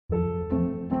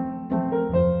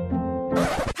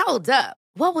Hold up.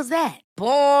 What was that?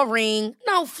 Boring.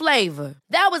 No flavor.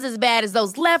 That was as bad as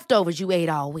those leftovers you ate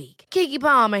all week. Keke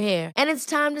Palmer here. And it's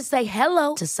time to say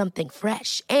hello to something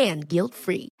fresh and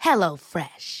guilt-free. Hello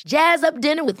Fresh. Jazz up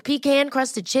dinner with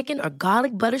pecan-crusted chicken or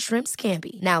garlic butter shrimp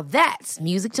scampi. Now that's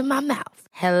music to my mouth.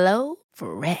 Hello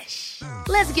Fresh.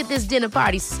 Let's get this dinner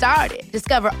party started.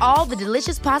 Discover all the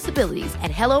delicious possibilities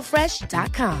at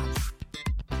hellofresh.com.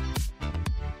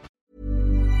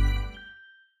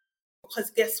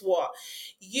 Because guess what?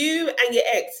 You and your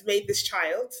ex made this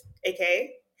child,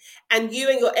 okay? And you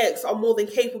and your ex are more than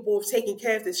capable of taking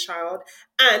care of this child.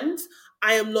 And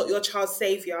I am not your child's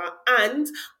savior. And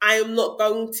I am not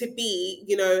going to be,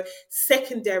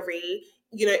 secondary,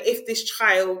 if this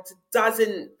child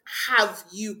doesn't have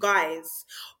you guys.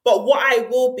 But what I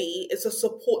will be is a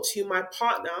support to my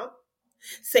partner.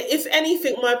 So if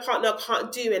anything my partner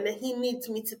can't do and he needs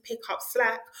me to pick up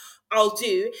slack, I'll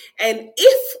do. And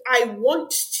if I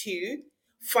want to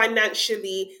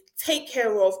financially take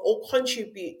care of or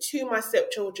contribute to my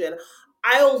stepchildren,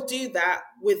 I'll do that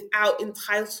without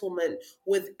entitlement,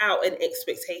 without an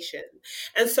expectation.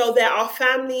 And so there are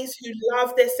families who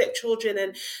love their stepchildren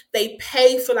and they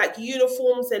pay for like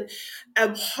uniforms and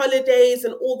holidays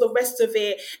and all the rest of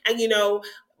it. And,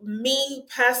 me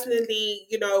personally,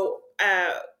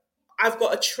 I've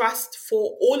got a trust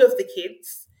for all of the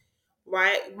kids,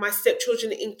 right? My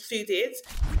stepchildren included.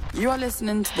 You are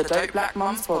listening to the Dope Black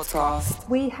Mums podcast.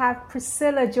 We have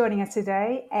Priscilla joining us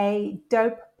today, a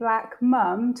dope black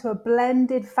mum to a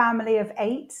blended family of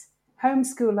 8,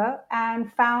 homeschooler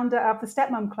and founder of the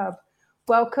Stepmom Club.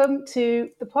 Welcome to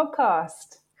the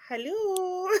podcast.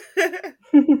 Hello.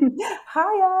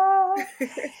 Hiya.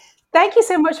 Thank you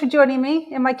so much for joining me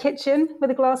in my kitchen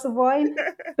with a glass of wine.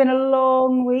 It's been a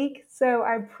long week, so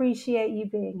I appreciate you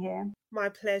being here. My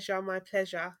pleasure, my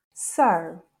pleasure.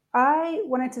 So I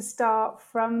wanted to start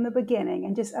from the beginning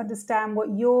and just understand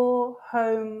what your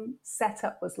home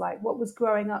setup was like. What was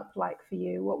growing up like for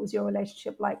you? What was your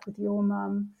relationship like with your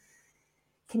mum?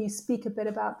 Can you speak a bit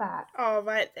about that? All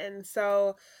right then.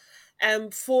 So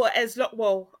for as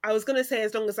long, I was going to say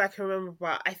as long as I can remember,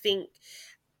 but I think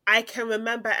I can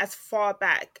remember as far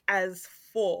back as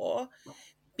 4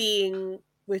 being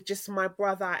with just my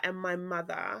brother and my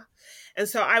mother. And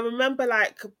so I remember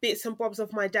like bits and bobs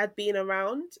of my dad being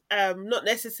around, not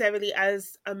necessarily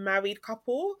as a married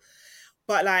couple,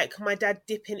 but like my dad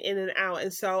dipping in and out.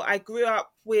 And so I grew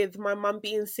up with my mum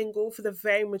being single for the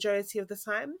very majority of the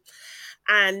time.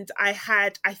 And I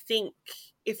had, I think,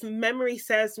 if memory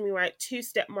serves me right, 2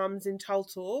 stepmoms in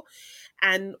total.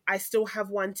 And I still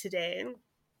have one today.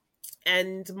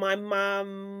 And my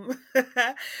mum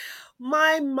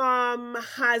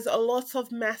has a lot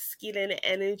of masculine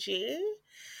energy.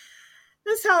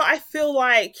 And so I feel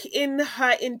like in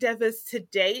her endeavors to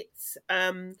date,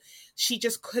 she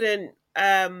just couldn't,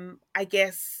 I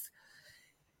guess,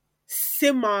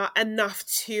 simmer enough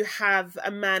to have a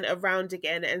man around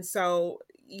again. And so,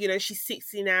 she's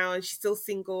 60 now and she's still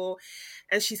single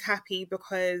and she's happy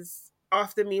because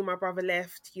after me and my brother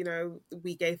left,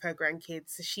 we gave her grandkids.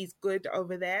 So she's good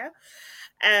over there.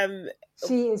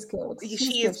 She is good.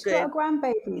 She is good. She's got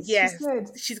grandbabies. Yes. She's good.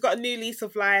 She's got a new lease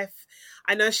of life.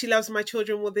 I know she loves my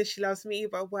children more than she loves me,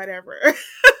 but whatever.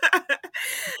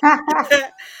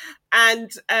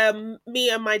 And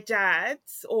me and my dad,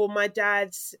 or my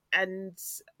dad and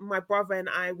my brother and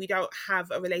I, we don't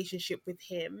have a relationship with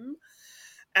him.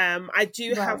 I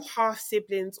do have half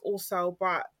siblings also,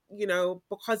 but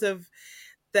because of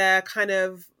the kind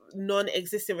of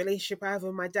non-existent relationship I have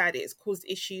with my dad, it's caused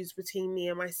issues between me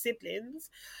and my siblings.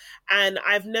 And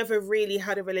I've never really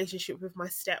had a relationship with my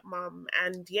stepmom.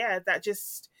 And yeah, that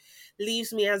just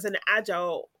leaves me as an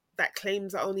adult that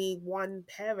claims only one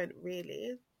parent,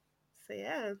 really. So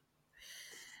yeah.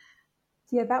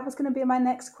 Yeah, that was going to be my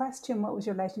next question. What was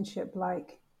your relationship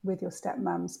like with your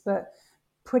stepmoms? But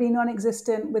pretty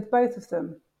non-existent with both of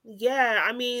them. Yeah,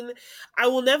 I mean, I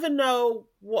will never know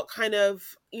what kind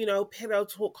of, pillow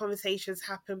talk conversations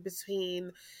happen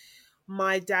between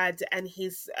my dad and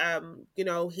his,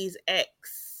 his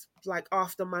ex, like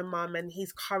after my mum and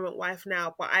his current wife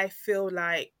now. But I feel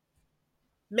like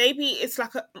maybe it's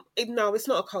like it's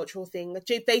not a cultural thing.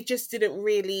 They just didn't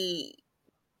really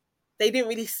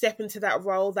step into that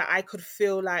role that I could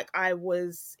feel like I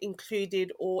was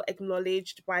included or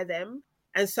acknowledged by them.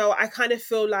 And so I kind of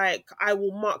feel like I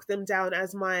will mark them down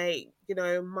as my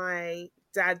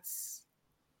dad's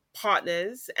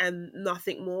partners and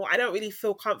nothing more. I don't really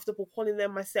feel comfortable calling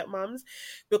them my stepmoms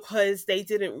because they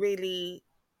didn't really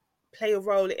play a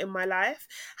role in my life.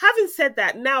 Having said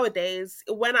that, nowadays,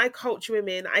 when I coach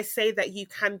women, I say that you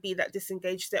can be that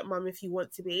disengaged stepmom if you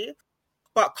want to be.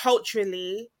 But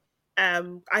culturally,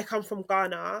 I come from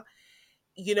Ghana.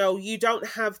 You don't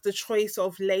have the choice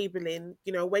of labeling.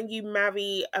 When you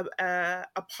marry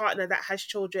a partner that has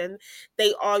children,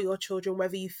 they are your children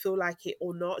whether you feel like it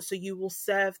or not, so you will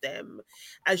serve them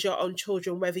as your own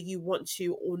children whether you want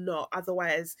to or not.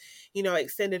 Otherwise,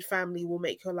 extended family will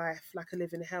make your life like a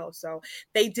living hell. So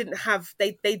they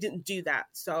didn't do that.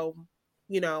 So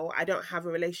I don't have a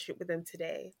relationship with them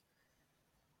today.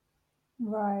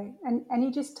 Right. And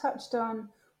you just touched on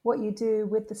what you do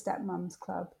with the Stepmoms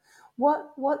Club.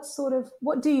 What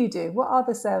do you do? What are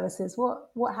the services?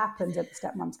 What happens at the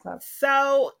Stepmoms Club?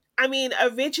 So, I mean,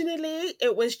 originally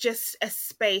it was just a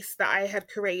space that I had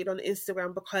created on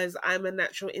Instagram because I'm a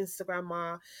natural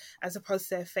Instagrammer as opposed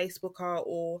to a Facebooker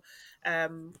or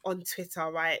on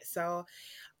Twitter, right? So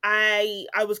I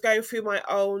was going through my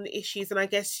own issues, and I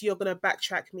guess you're gonna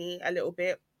backtrack me a little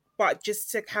bit, but just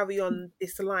to carry on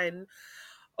this line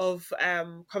of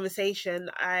conversation,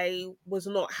 I was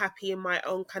not happy in my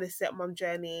own kind of stepmom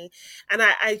journey, and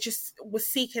I just was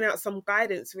seeking out some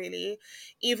guidance, really.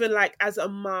 Even like as a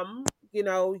mum,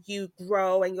 you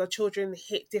grow and your children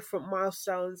hit different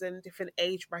milestones and different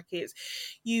age brackets.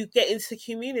 You get into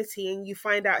community and you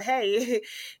find out, hey,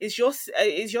 is your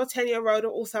 10-year-old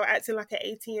also acting like an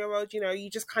 18-year-old? You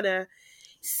just kind of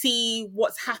see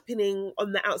what's happening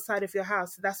on the outside of your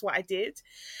house. So that's what I did,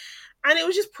 and it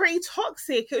was just pretty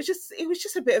toxic. It was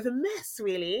just a bit of a mess,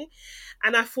 really.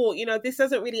 And I thought, this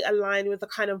doesn't really align with the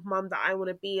kind of mum that I want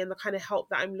to be and the kind of help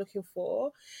that I'm looking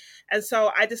for. And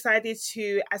so I decided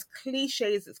to, as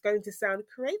cliche as it's going to sound,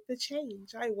 create the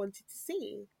change I wanted to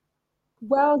see.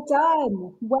 Well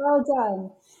done. Well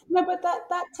done. No, but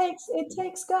that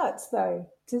takes guts though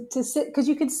to sit, because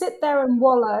you could sit there and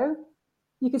wallow.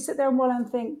 You could sit there and wallow and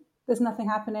think there's nothing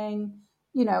happening,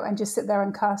 and just sit there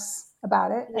and cuss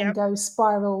about it and Yep. go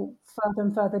spiral further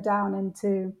and further down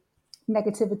into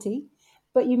negativity.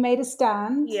 But you made a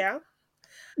stand Yeah.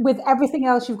 with everything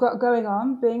else you've got going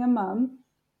on, being a mum,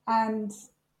 and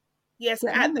Yes.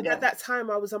 getting on with At it. that time,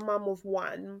 I was a mum of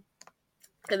one,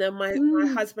 and then my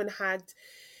husband had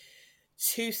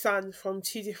two sons from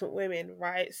two different women,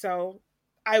 right? So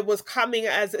I was coming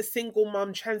as a single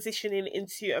mum transitioning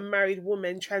into a married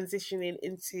woman transitioning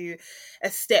into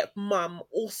a step mum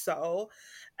also.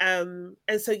 And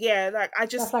so yeah, like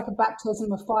That's like a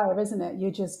baptism of fire, isn't it?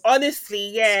 You're just honestly,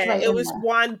 yeah, straight it in was there.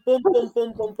 one boom, boom,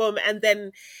 boom, boom, boom, and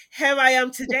then here I am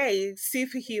today,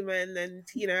 superhuman, and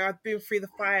I've been through the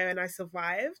fire and I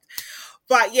survived.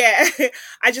 But yeah,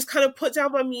 I just kind of put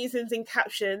down my musings in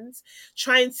captions,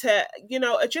 trying to,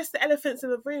 address the elephants in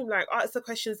the room, like ask the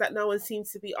questions that no one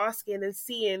seems to be asking, and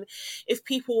seeing if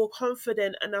people were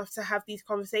confident enough to have these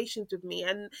conversations with me.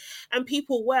 And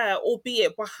people were,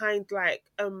 albeit behind like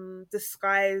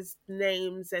disguised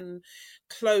names and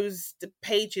closed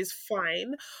pages,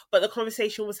 fine. But the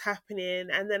conversation was happening.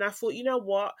 And then I thought, you know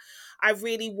what? I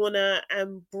really want to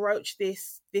broach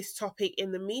this topic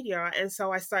in the media, and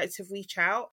so I started to reach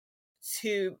out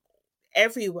to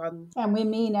everyone. And we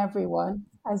mean everyone,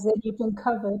 as if you've been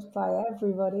covered by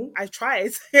everybody. I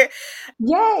tried.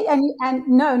 Yeah, and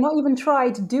no, not even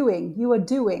tried doing. You are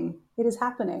doing. It is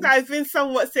happening. I've been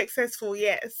somewhat successful,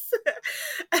 yes.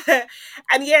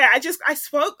 And yeah, I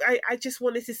spoke. I just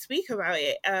wanted to speak about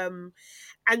it.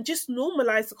 And just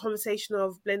normalize the conversation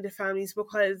of blended families,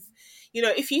 because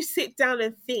if you sit down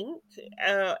and think,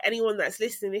 anyone that's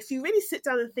listening, if you really sit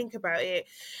down and think about it,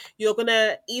 you're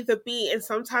gonna either be in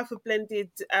some type of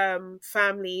blended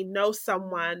family, know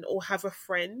someone, or have a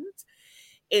friend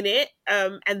in it,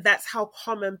 and that's how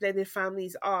common blended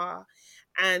families are.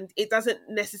 And it doesn't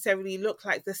necessarily look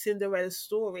like the Cinderella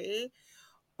story,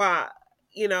 but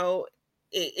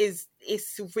it's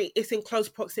in close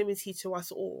proximity to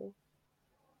us all.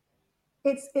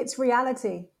 It's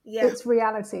reality. Yeah. It's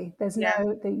reality. There's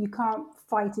no that you can't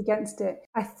fight against it.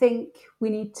 I think we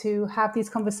need to have these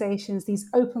conversations, these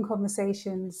open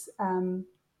conversations,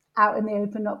 out in the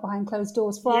open, not behind closed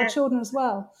doors, for our children as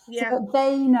well, so that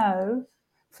they know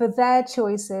for their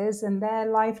choices and their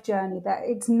life journey that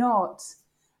it's not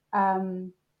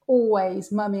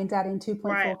always mummy and daddy and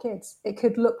 2.4 kids. It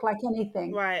could look like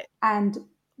anything, Right. and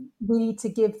we need to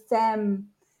give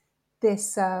them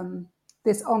this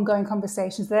this ongoing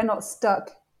conversation, so they're not stuck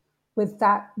with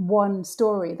that one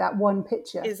story, that one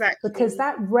picture. Exactly. Because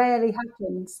that rarely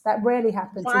happens. Right.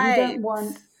 So we don't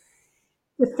want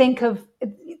to think of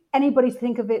anybody to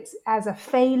think of it as a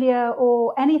failure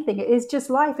or anything. It is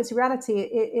just life. It's reality.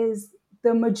 It is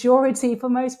the majority for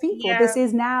most people. Yeah. This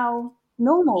is now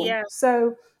normal. Yeah.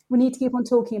 So we need to keep on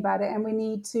talking about it, and we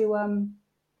need to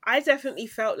I definitely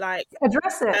felt like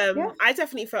Address it. Yeah. I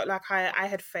definitely felt like I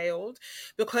had failed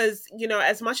because, you know,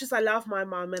 as much as I love my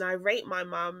mum and I rate my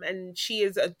mum and she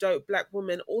is a dope black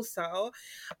woman also,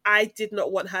 I did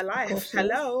not want her Of life. course she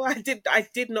is. Hello, I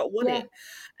did not want Yeah. it.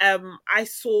 I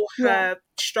saw Yeah. her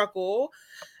struggle.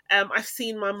 I've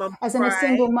seen my mum As in a cry.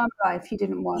 single mum life, you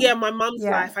didn't Yeah, want. my mum's Yeah.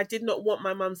 life. I did not want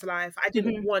my mum's life. I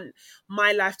didn't Hmm. want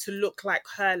my life to look like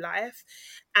her life.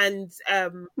 And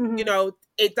you Hmm. know,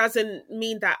 it doesn't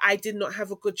mean that I did not have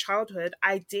a good childhood.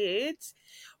 I did,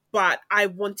 but I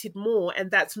wanted more,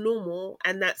 and that's normal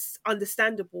and that's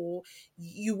understandable.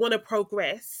 You want to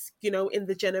progress, you know, in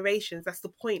the generations. That's the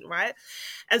point, right?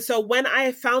 And so when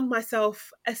I found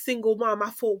myself a single mom, I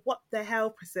thought, what the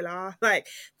hell, Priscilla? Like,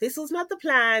 this was not the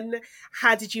plan.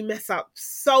 How did you mess up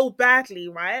so badly,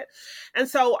 right? And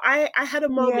so I had a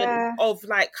moment Yeah. of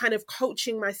like kind of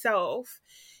coaching myself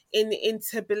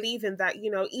into believing that,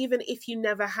 you know, even if you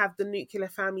never have the nuclear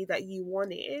family that you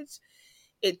wanted,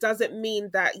 it doesn't mean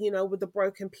that, you know, with the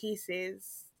broken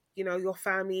pieces, you know, your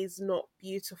family is not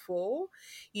beautiful.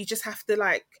 You just have to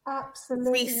like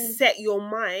Absolutely. reset your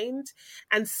mind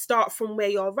and start from where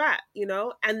you're at, you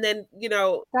know? And then, you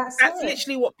know, That's that's it.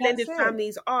 literally what That's blended it.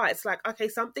 families are. It's like, okay,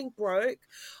 something broke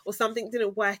or something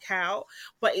didn't work out,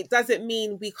 but it doesn't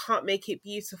mean we can't make it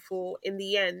beautiful in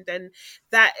the end. And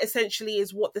that essentially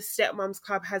is what the Stepmoms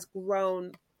Club has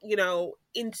grown, you know,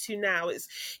 into now.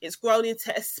 It's grown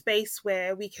into a space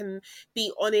where we can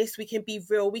be honest, we can be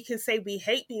real, we can say we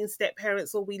hate being step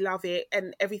parents or we love it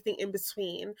and everything in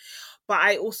between. But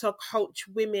I also coach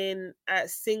women,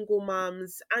 single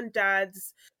mums and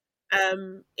dads,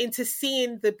 into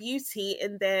seeing the beauty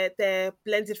in their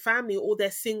blended family or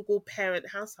their single parent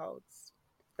households.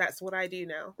 That's what I do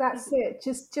now. That's it.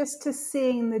 Just to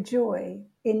seeing the joy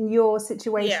in your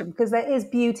Yeah, situation, because there is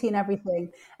beauty in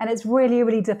everything, and it's really,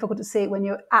 really difficult to see it when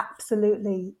you're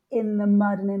absolutely in the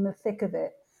mud and in the thick of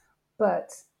it.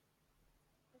 But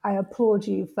I applaud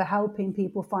you for helping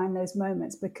people find those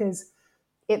moments because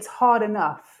it's hard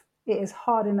enough. It is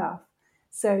hard enough.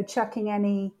 So chucking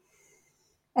any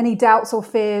doubts or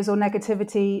fears or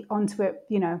negativity onto it,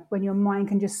 you know, when your mind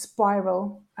can just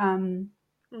spiral,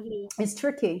 hmm, is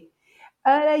tricky.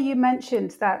 Earlier, you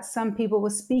mentioned that some people were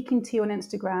speaking to you on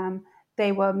Instagram.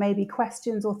 They were maybe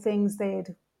questions or things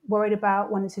they'd worried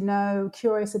about, wanted to know,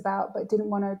 curious about, but didn't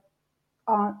want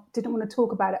to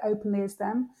talk about it openly as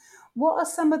them. What are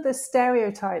some of the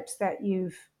stereotypes that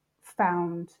you've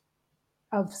found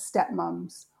of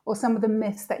stepmoms, or some of the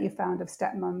myths that you found of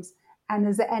stepmoms? And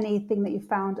is there anything that you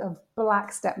found of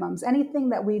black stepmoms? Anything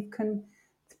that we've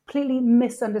completely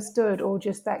misunderstood, or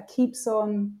just that keeps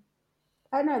on,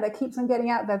 I don't know, that keeps on getting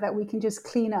out there that we can just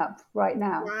clean up right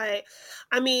now? right.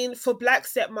 I mean, for black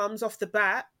stepmoms off the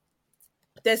bat,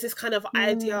 there's this kind of Mm,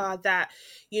 idea that,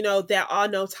 you know, there are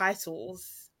no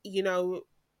titles. You know,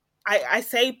 I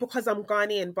say because I'm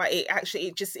Ghanaian, but it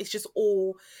actually it's just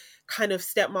all kind of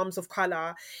stepmoms of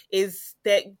color, is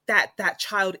that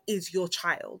child is your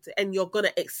child and you're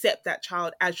gonna accept that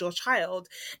child as your child.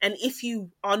 And if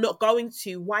you are not going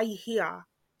to, why are you here?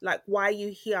 Like, why are you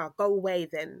here? Go away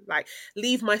then. Like,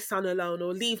 leave my son alone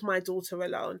or leave my daughter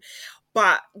alone.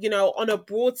 But, you know, on a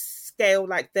broad scale,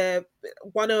 like the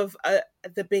one of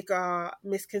the bigger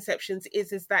misconceptions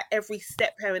is that every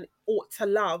step parent ought to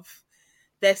love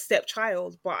their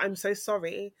stepchild. But I'm so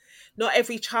sorry, not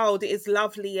every child is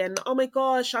lovely and, oh my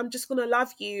gosh, I'm just gonna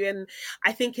love you. And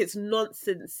I think it's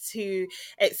nonsense to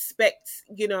expect,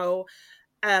 you know,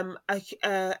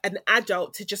 an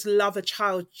adult to just love a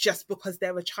child just because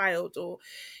they're a child, or,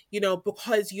 you know,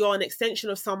 because you're an extension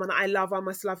of someone I love, I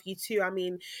must love you too. I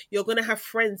mean, you're gonna have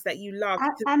friends that you love,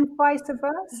 and vice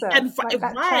versa, and like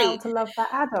that right, child to love that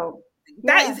adult.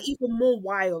 that is Yeah, even more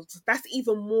wild. That's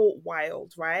even more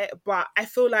wild, right? But I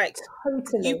feel like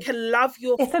you totally. can love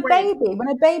your If a friend. baby, when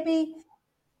a baby,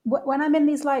 when I'm in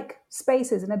these like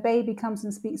spaces and a baby comes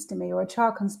and speaks to me or a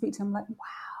child comes and speaks to me, I'm like,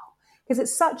 wow, because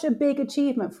it's such a big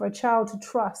achievement for a child to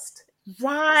trust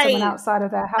someone Right. outside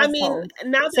of their I mean, household.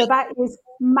 now So that that is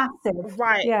massive.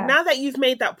 right. Yeah. Now that you've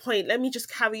made that point, let me just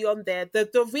carry on there.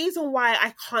 The reason why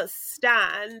I can't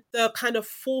stand the kind of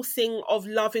forcing of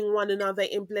loving one another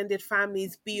in blended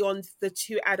families beyond the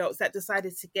two adults that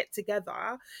decided to get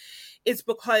together is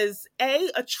because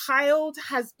a child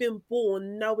has been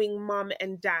born knowing mum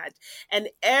and dad, and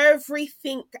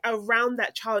everything around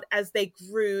that child as they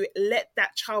grew let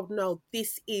that child know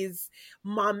this is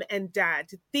mum and dad.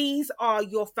 These are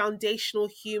your foundational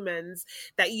humans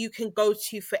that you can go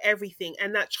to for everything.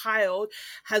 And that child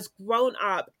has grown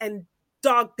up and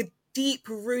dug deep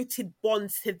rooted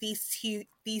bonds to these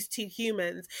two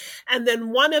humans, and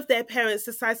then one of their parents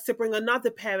decides to bring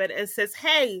another parent and says,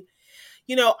 hey,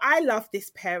 you know, I love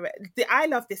this parent, I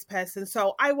love this person,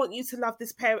 so I want you to love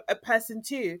this person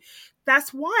too.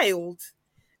 That's wild.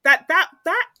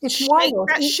 It's wild.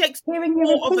 That shakes the Hearing you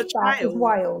core of a repeat that is child.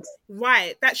 wild.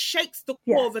 Right, that shakes the core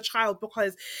Yeah. of a child,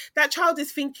 because that child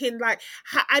is thinking like,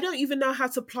 I don't even know how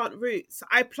to plant roots.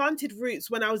 I planted roots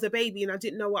when I was a baby and I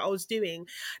didn't know what I was doing.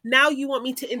 Now you want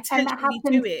me to And that intentionally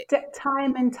happened do it.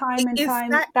 time and time and time.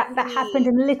 That Exactly. happened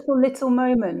in little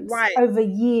moments Right. over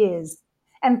years.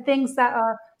 And things that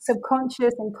are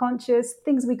subconscious and conscious,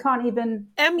 things we can't even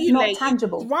Emulate. not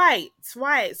tangible. Right.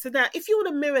 So now if you want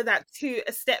to mirror that to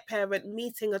a step parent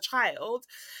meeting a child,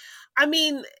 I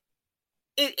mean,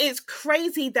 it's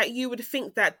crazy that you would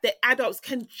think that the adults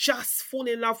can just fall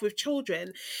in love with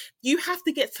children. You have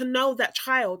to get to know that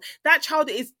child. That child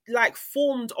is like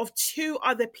formed of two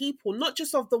other people, not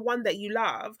just of the one that you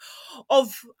love,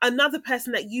 of another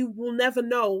person that you will never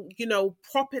know, you know,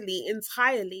 properly,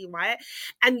 entirely, right?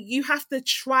 And you have to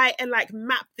try and like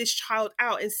map this child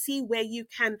out and see where you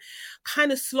can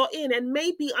kind of slot in, and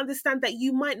maybe understand that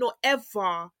you might not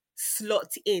ever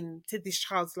slot in to this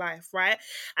child's life, right?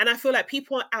 And I feel like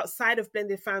people outside of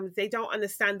blended families, they don't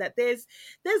understand that there's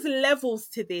levels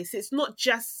to this. It's not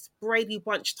just Brady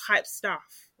Bunch type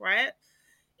stuff, right?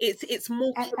 It's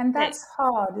more And that's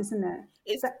hard, isn't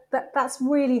it? That's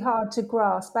really hard to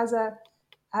grasp as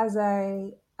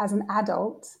an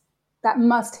adult. That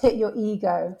must hit your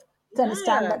ego to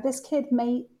understand that this kid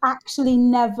may actually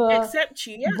never accept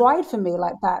you, ride for me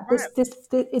like that. Right.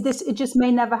 This it just may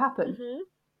never happen.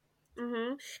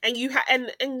 And you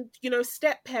and you know,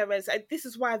 step parents, and this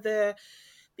is why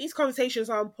these conversations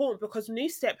are important, because new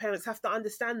step parents have to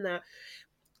understand that,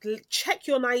 check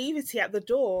your naivety at the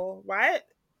door, right?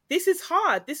 This is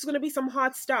hard. This is going to be some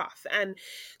hard stuff. And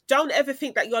don't ever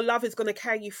think that your love is going to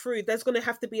carry you through. There's going to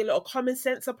have to be a little common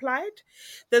sense applied.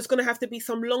 There's going to have to be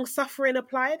some long suffering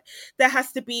applied. There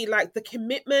has to be like the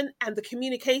commitment and the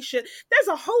communication. There's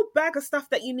a whole bag of stuff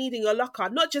that you need in your locker.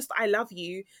 Not just, I love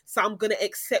you, so I'm going to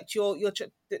accept your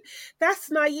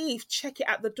that's naive. Check it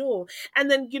at the door.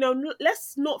 And then, you know,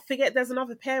 let's not forget there's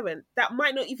another parent that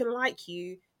might not even like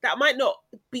you, that might not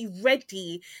be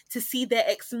ready to see their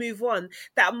ex move on,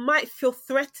 that might feel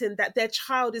threatened that their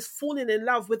child is falling in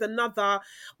love with another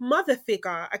mother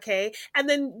figure, okay? And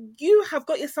then you have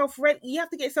got yourself ready, you have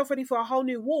to get yourself ready for a whole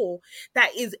new war that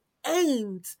is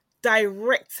aimed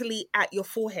directly at your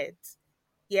forehead,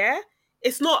 yeah?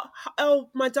 It's not, oh,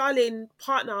 my darling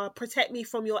partner, protect me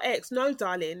from your ex. No,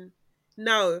 darling.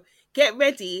 No. Get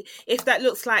ready. If that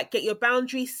looks like, get your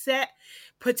boundaries set,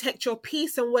 protect your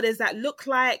peace. And what does that look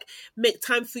like? Make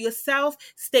time for yourself.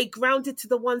 Stay grounded to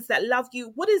the ones that love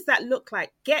you. What does that look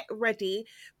like? Get ready.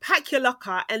 Pack your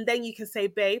locker. And then you can say,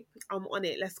 babe, I'm on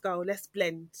it. Let's go. Let's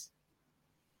blend.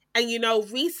 And, you know,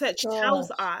 research tells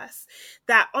us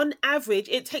that on average,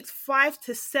 it takes 5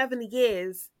 to 7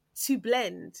 years to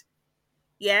blend.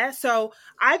 Yeah, so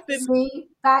I've been... See,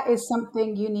 that is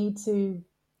something you need to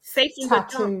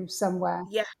tattoo somewhere.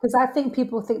 Yeah. Because I think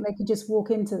people think they could just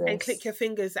walk into this. And click your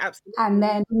fingers, absolutely. And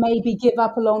then maybe give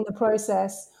up along the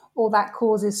process, or that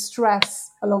causes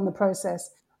stress along the process.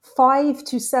 5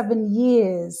 to 7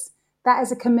 years, that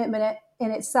is a commitment in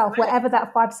itself. Right. Wherever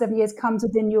that 5 to 7 years comes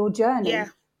within your journey,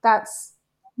 that's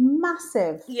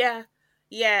massive. Yeah.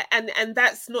 Yeah, and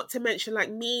that's not to mention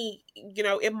like me, you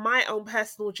know, in my own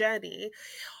personal journey,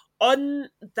 on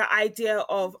the idea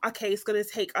of, okay, it's going to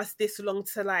take us this long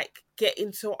to like get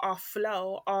into our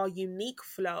flow, our unique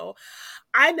flow.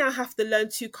 I now have to learn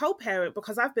to co-parent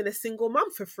because I've been a single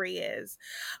mum for 3 years.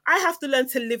 I have to learn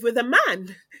to live with a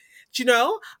man. Do you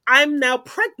know? I'm now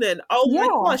pregnant. Oh my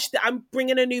gosh, I'm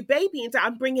bringing a new baby into.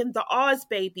 I'm bringing the ours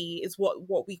baby, is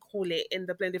what we call it in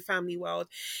the blended family world,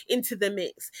 into the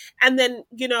mix. And then,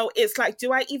 you know, it's like,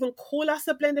 do I even call us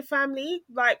a blended family?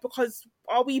 Like, because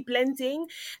are we blending?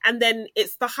 And then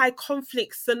it's the high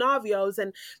conflict scenarios.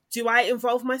 And do I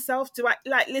involve myself? Do I,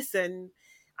 like, listen,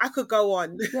 I could go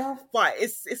on, but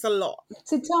it's a lot.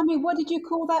 So tell me, what did you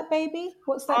call that baby?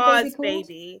 What's that ours baby called?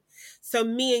 Baby. So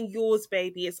me and yours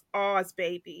baby is ours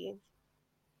baby.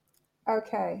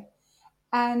 Okay.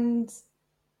 And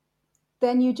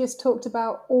then you just talked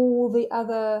about all the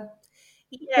other...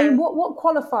 I mean, what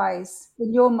qualifies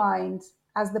in your mind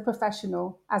as the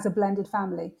professional, as a blended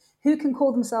family? Who can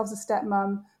call themselves a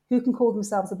stepmom? Who can call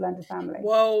themselves a blended family?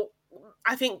 Well,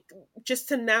 I think just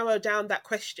to narrow down that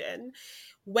question,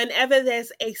 whenever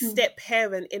there's a step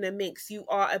parent in a mix, you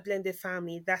are a blended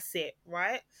family. That's it,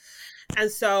 right?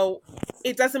 And so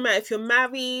it doesn't matter if you're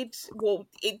married. Well,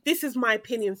 this is my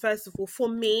opinion, first of all. For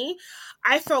me,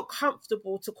 I felt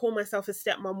comfortable to call myself a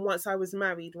stepmom once I was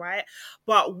married, right?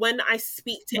 But when I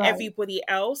speak to Right. everybody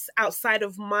else outside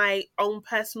of my own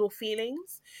personal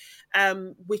feelings,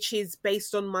 which is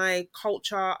based on my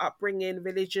culture, upbringing,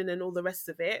 religion, and all the rest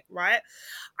of it, right?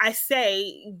 I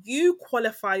say you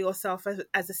qualify yourself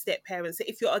as a step parent. So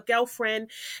if you're a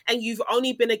girlfriend and you've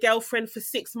only been a girlfriend for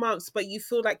 6 months, but you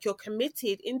feel like you're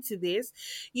committed into this,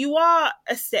 you are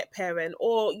a step parent.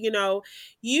 Or, you know,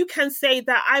 you can say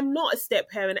that I'm not a step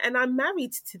parent and I'm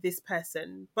married to this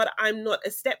person, but I'm not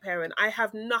a step parent. I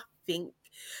have nothing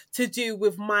to do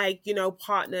with my, you know,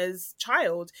 partner's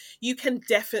child. You can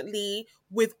definitely,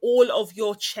 with all of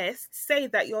your chest, say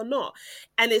that you're not.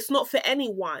 And it's not for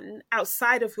anyone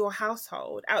outside of your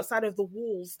household, outside of the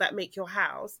walls that make your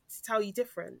house, to tell you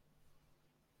different.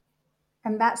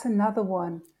 And that's another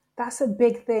one. That's a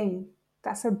big thing.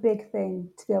 That's a big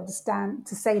thing to be able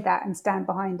to say that and stand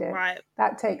behind it. Right.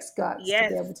 That takes guts to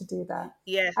Yes. be able to do that.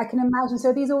 Yeah. I can imagine.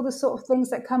 So these are all the sort of things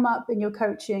that come up in your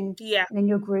coaching Yeah. and in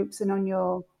your groups and on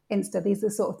your Insta. These are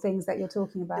the sort of things that you're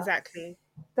talking about. Exactly.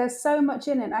 There's so much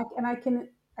in it. I can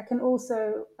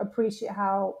also appreciate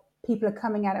how people are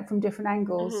coming at it from different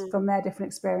angles, from their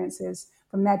different experiences,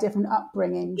 from their different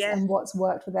upbringings, Yes. and what's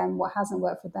worked for them, what hasn't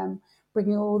worked for them,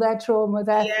 bringing all their trauma,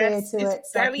 their fear Yes, to it's it.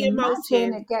 So I very can imagine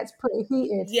emotive. it gets pretty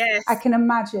heated. Yes. I can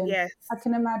imagine. Yes. I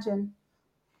can imagine.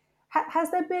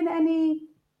 Has there been any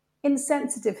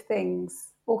insensitive things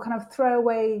or kind of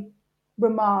throwaway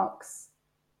remarks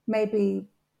maybe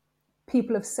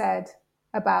people have said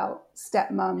about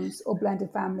stepmoms or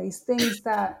blended families, things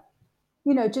that,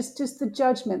 you know, just the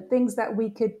judgment, things that we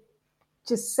could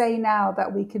just say now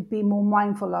that we could be more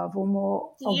mindful of or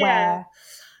more aware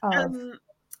of?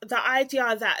 The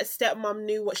idea that a stepmom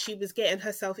knew what she was getting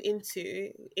herself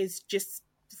into is just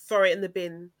throw it in the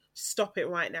bin. Stop it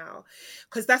right now.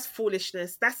 Because that's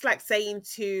foolishness. That's like saying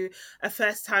to a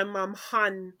first-time mum,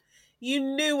 hun, you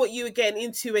knew what you were getting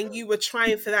into and you were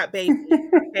trying for that baby.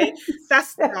 Okay?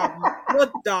 That's dumb.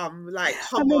 You're dumb. Like,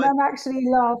 come on. I'm actually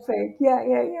laughing. Yeah.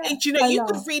 And, you know, you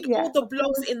could read all the of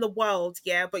blogs course. in the world,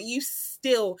 yeah, but you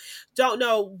still don't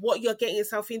know what you're getting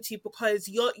yourself into, because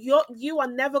you are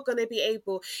never going to be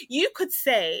able. You could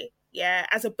say, yeah,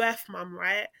 as a birth mum,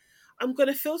 right? I'm going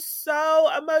to feel so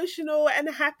emotional and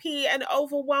happy and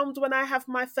overwhelmed when I have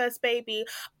my first baby.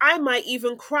 I might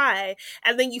even cry.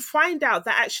 And then you find out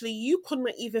that actually you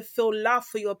couldn't even feel love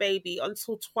for your baby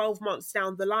until 12 months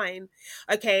down the line.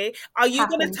 Okay. Are you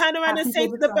going to turn around and say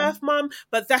to the birth mum,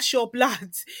 but that's your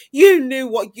blood? You knew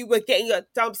what you were getting your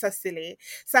dumps are silly.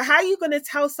 So how are you going to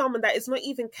tell someone that is not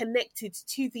even connected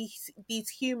to these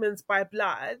humans by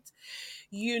blood,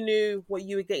 you knew what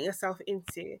you were getting yourself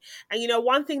into? And you know,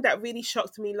 one thing that really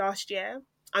shocked me last year,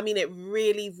 I mean, it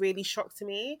really, really shocked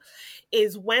me,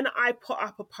 is when I put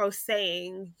up a post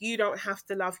saying, you don't have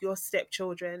to love your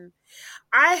stepchildren.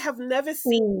 I have never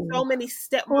seen so many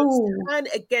stepmoms turn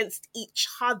against each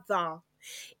other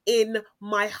in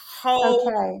my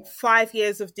whole 5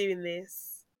 years of doing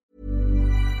this.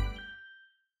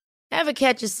 Ever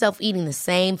catch yourself eating the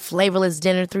same flavorless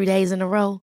dinner 3 days in a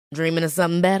row? Dreaming of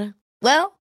something better?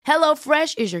 Well,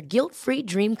 HelloFresh is your guilt-free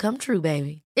dream come true,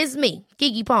 baby. It's me,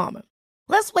 Keke Palmer.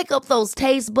 Let's wake up those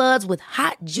taste buds with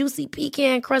hot, juicy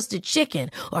pecan-crusted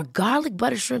chicken or garlic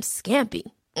butter shrimp scampi.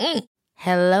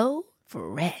 Hello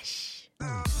Fresh.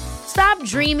 Stop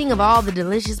dreaming of all the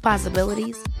delicious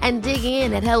possibilities and dig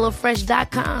in at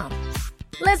HelloFresh.com.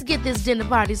 Let's get this dinner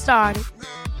party started.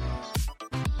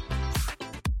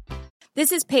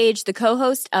 This is Paige, the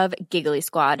co-host of Giggly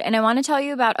Squad, and I want to tell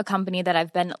you about a company that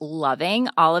I've been loving,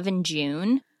 Olive &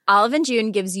 June. Olive &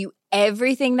 June gives you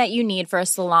everything that you need for a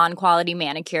salon-quality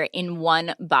manicure in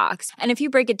one box. And if you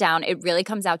break it down, it really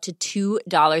comes out to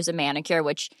 $2 a manicure,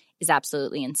 which is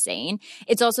absolutely insane.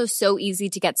 It's also so easy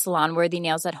to get salon-worthy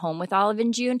nails at home with Olive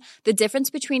 & June. The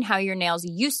difference between how your nails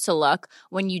used to look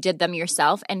when you did them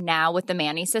yourself and now with the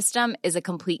Mani system is a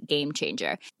complete game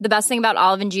changer. The best thing about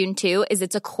Olive & June, too, is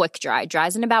it's a quick dry.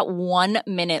 Dries in about 1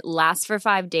 minute, lasts for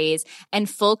 5 days, and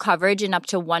full coverage in up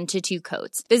to 1 to 2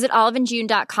 coats. Visit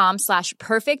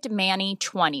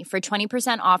oliveandjune.com/perfectmani20 for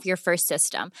 20% off your first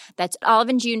system. That's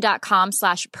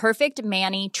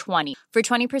oliveandjune.com/perfectmani20 for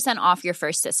 20% off your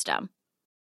first system.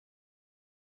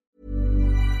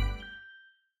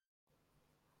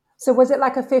 So was it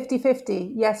like a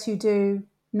 50-50? Yes, you do.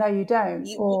 No, you don't.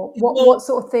 Or what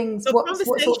sort of things, what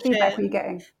sort of feedback were you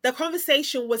getting? The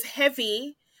conversation was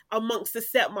heavy amongst the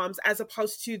stepmoms as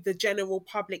opposed to the general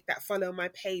public that follow my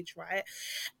page, right?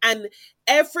 And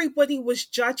everybody was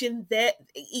judging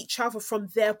each other from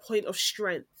their point of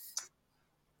strength.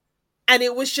 And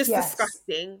it was just Yes.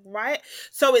 disgusting, right?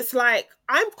 So it's like,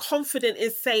 I'm confident in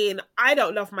saying, I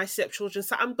don't love my stepchildren,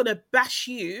 so I'm going to bash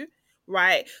you,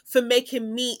 right, for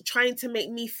trying to make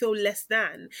me feel less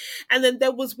than. And then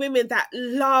there was women that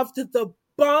loved the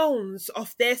bones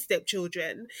of their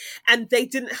stepchildren, and they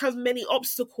didn't have many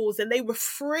obstacles, and they were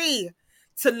free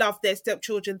to love their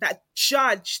stepchildren, that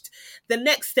judged the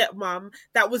next stepmom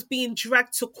that was being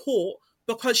dragged to court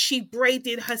because she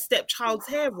braided her stepchild's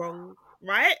hair wrong,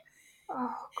 right?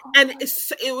 Oh And God.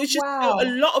 it was just a Wow.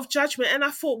 lot of judgment. And I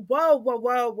thought, whoa, whoa,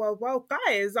 whoa, whoa, whoa,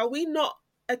 guys, are we not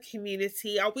a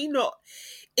community? Are we not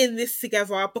in this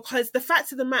together? Because the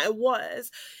fact of the matter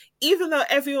was, even though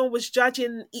everyone was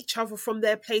judging each other from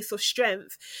their place of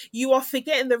strength, you are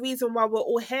forgetting the reason why we're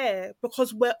all here,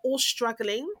 because we're all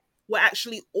struggling. We're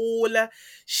actually all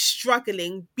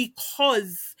struggling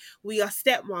because we are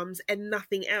stepmoms and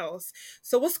nothing else.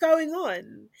 So what's going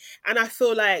on? And I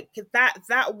feel like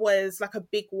that was like a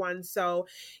big one. So,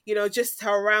 just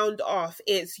to round off,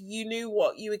 it's, you knew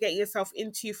what you were getting yourself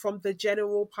into from the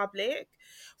general public,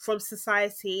 from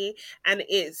society, and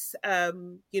it's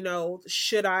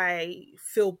should I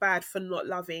feel bad for not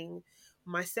loving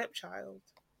my stepchild?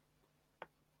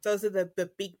 Those are the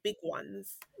big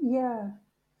ones. Yeah.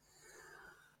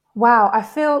 Wow.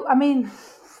 I mean,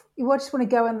 you just want to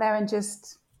go in there and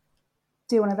just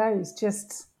do one of those.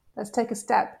 Just let's take a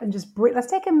step and just breathe.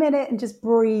 Let's take a minute and just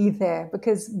breathe here,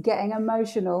 because getting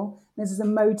emotional, this is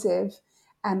emotive,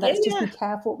 and Yeah, let's just yeah. be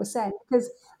careful what we're saying. Because,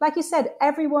 like you said,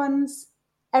 everyone's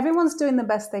doing the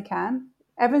best they can.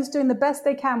 Everyone's doing the best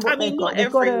they can I what mean, they've not got.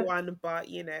 They've got to. everyone, but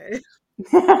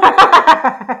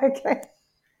Okay.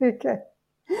 Okay.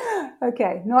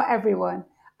 Okay. Not everyone.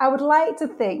 I would like to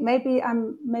think, maybe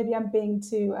I'm being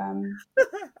too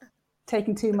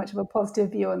taking too much of a positive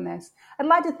view on this. I'd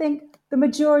like to think the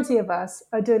majority of us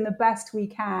are doing the best we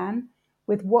can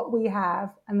with what we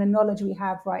have and the knowledge we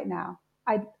have right now.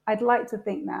 I'd like to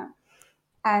think that.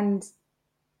 And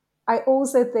I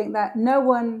also think that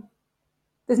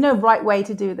there's no right way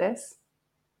to do this.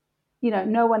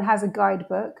 No one has a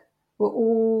guidebook. We're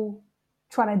all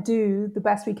trying to do the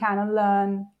best we can and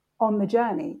learn on the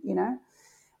journey,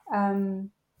 and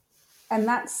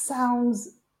that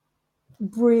sounds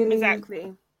really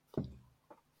exactly.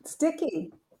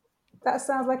 sticky. That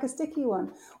sounds like a sticky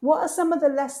one. What are some of the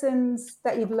lessons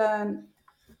that you've learned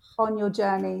on your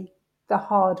journey the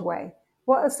hard way?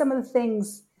 What are some of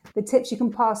the tips you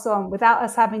can pass on without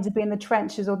us having to be in the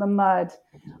trenches or the mud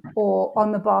or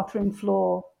on the bathroom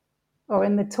floor or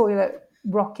in the toilet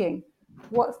rocking?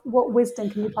 What wisdom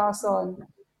can you pass on?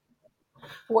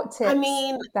 What I tips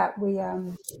mean, that we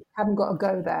haven't got to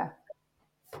go there?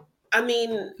 I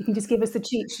mean, You can just give us the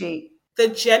cheat sheet. the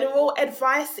general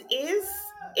advice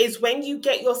is when you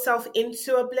get yourself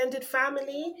into a blended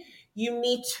family, you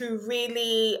need to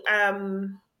really have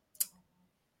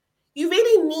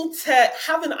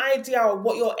an idea of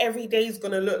what your everyday is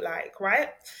going to look like, right?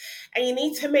 And you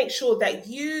need to make sure that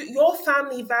your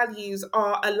family values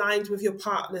are aligned with your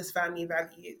partner's family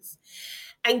values.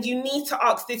 And you need to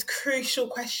ask this crucial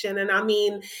question. And I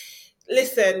mean,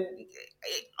 listen,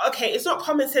 okay, it's not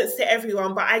common sense to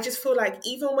everyone, but I just feel like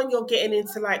even when you're getting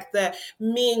into like the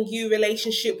me and you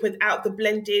relationship without the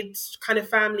blended kind of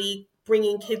family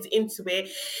bringing kids into it,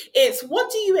 it's,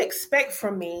 what do you expect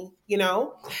from me,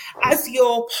 as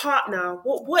your partner?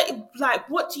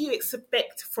 What do you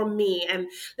expect from me? And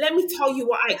let me tell you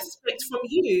what I expect from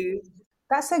you.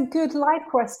 That's a good life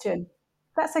question.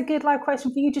 That's a good life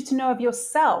question for you, just to know of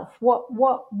yourself.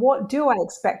 What do I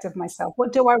expect of myself?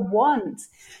 What do I want?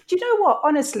 Do you know what?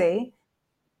 Honestly,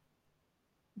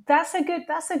 that's a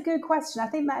good question. I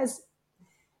think that is,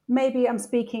 maybe I'm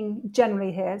speaking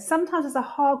generally here. Sometimes it's a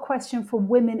hard question for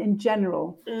women in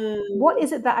general. What Mm,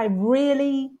 is it that I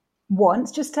really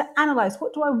want? Just to analyze,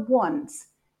 what do I want?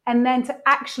 And then to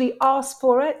actually ask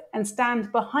for it and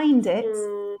stand behind it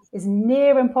mm, is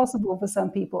near impossible for some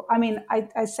people. I mean,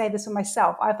 I say this for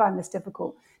myself. I find this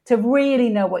difficult to really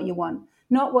know what you want,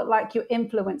 not what like you're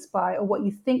influenced by or what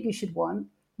you think you should want,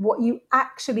 what you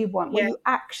actually want, what yeah. you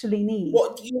actually need.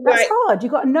 What do you That's like? hard.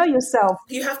 You've got to know yourself.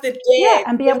 You have to Yeah, dare.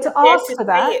 and be You able have to to dare ask to for say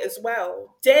that. it as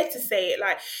well. Dare to say it.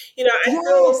 Like, I feel.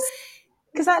 Yes,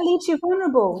 because that leaves you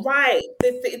vulnerable. Right.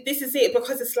 This is it,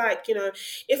 because it's like,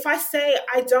 if I say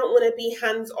I don't want to be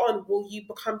hands on, will you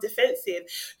become defensive?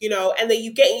 And then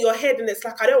you get in your head and it's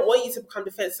like, I don't want you to become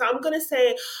defensive. So I'm going to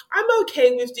say, I'm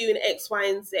okay with doing X, Y,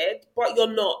 and Z, but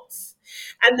you're not.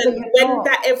 And But then you're when not.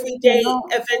 that You're everyday not.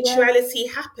 Yeah. eventuality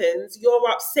happens, you're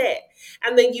upset.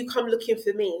 And then you come looking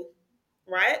for me.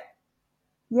 Right?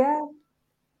 Yeah.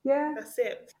 Yeah. That's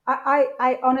it.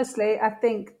 I honestly, I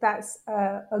think that's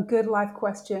a good life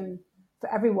question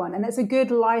for everyone. And it's a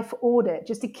good life audit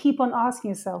just to keep on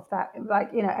asking yourself that,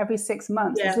 like, every 6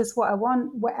 months, is this what I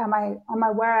want? Where am I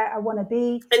where I want to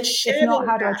be? And If not,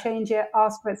 how do I that. change it?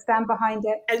 Ask for it, stand behind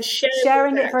it. And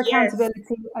sharing that, it for yes.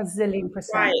 accountability, a zillion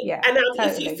 %. Right. Yeah. And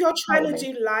totally, if you're trying to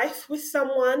do life with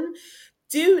someone,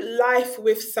 do life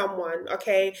with someone,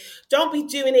 okay? Don't be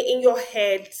doing it in your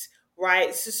head,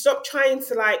 right? So stop trying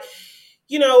to, like,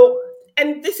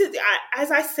 and this is,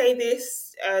 as I say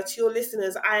this to your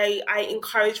listeners, I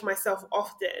encourage myself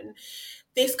often,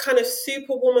 this kind of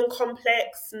superwoman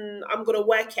complex, and I'm going to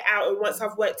work it out. And once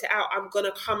I've worked it out, I'm going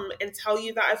to come and tell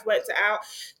you that I've worked it out.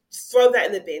 Throw that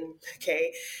in the bin,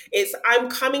 okay? I'm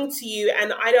coming to you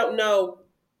and I don't know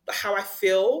how I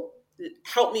feel.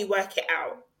 Help me work it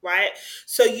out. Right?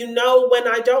 So when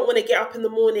I don't want to get up in the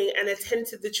morning and attend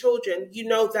to the children,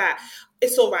 that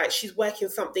it's all right. She's working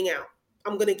something out.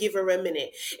 I'm going to give her a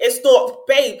minute. It's not,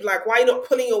 babe, like, why not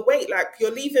pulling your weight? Like, you're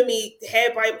leaving me here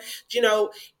by,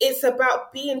 it's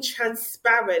about being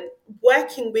transparent,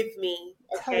 working with me.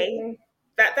 Okay. Totally.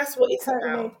 That's what it's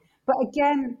about. But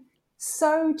again,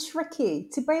 so tricky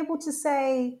to be able to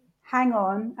say, hang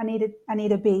on, I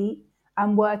need a beat.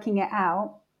 I'm working it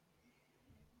out.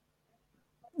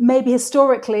 Maybe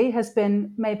historically has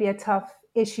been maybe a tough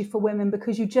issue for women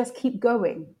because you just keep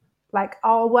going. Like,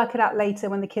 I'll work it out later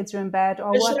when the kids are in bed, or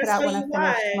I'll work it out when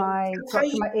I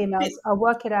finish my emails. I'll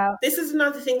work it out. This is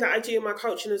another thing that I do in my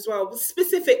coaching as well,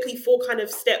 specifically for kind of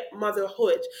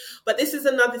stepmotherhood. But this is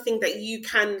another thing that you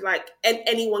can, like, and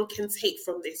anyone can take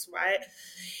from this, right?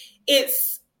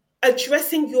 It's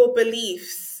addressing your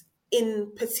beliefs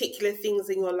in particular things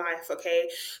in your life, okay?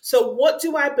 So what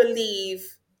do I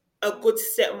believe a good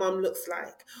stepmom looks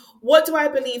like? What do I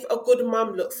believe a good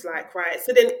mum looks like, right?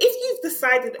 So then if you've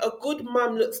decided a good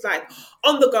mum looks like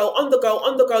on the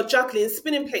go, juggling,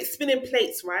 spinning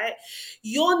plates, right?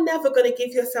 You're never going to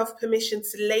give yourself permission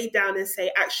to lay down and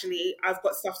say, actually, I've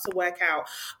got stuff to work out.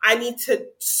 I need to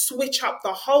switch up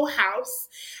the whole house,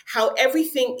 how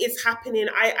everything is happening.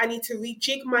 I need to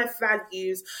rejig my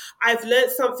values. I've learned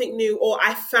something new, or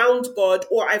I found God,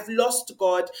 or I've lost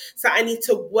God. So I need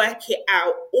to work it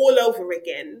out all over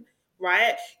again.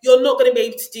 Right? You're not going to be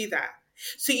able to do that.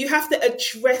 So you have to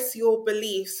address your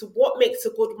beliefs. What makes a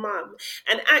good mum?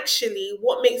 And actually,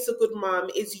 what makes a good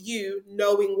mum is you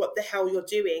knowing what the hell you're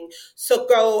doing. So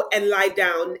go and lie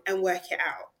down and work it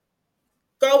out.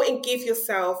 Go and give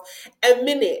yourself a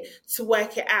minute to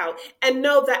work it out and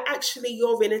know that actually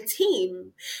you're in a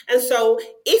team. And so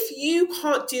if you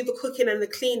can't do the cooking and the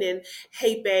cleaning,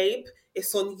 hey, babe,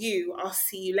 it's on you. I'll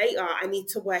see you later. I need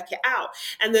to work it out.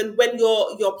 And then when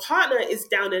your partner is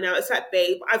down and out, it's like,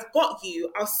 babe, I've got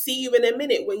you. I'll see you in a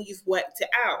minute when you've worked it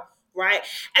out, right?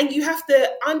 And you have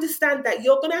to understand that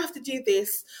you're going to have to do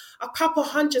this a couple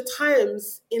 100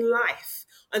 times in life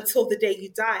until the day you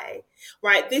die,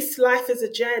 right? This life is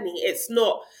a journey. It's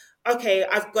not, okay,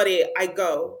 I've got it, I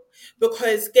go.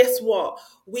 Because guess what?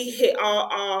 We hit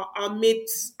our mid,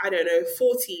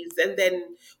 40s, and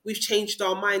then we've changed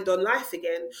our mind on life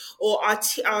again. Or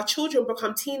our children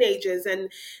become teenagers and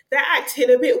they're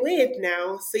acting a bit weird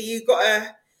now. So you got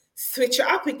to switch it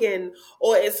up again.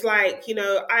 Or it's like,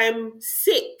 I'm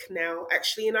sick now,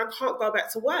 actually, and I can't go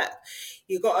back to work.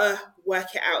 You got to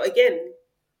work it out again.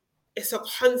 It's a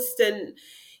constant,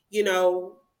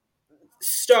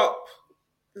 stop,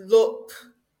 look,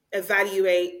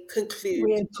 evaluate, conclude,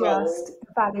 readjust,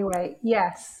 evaluate.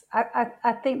 Yes,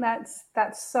 I think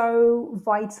that's so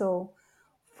vital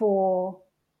for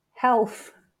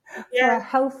health, for a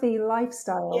healthy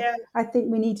lifestyle. Yeah. I think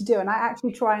we need to do, and I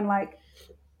actually try and like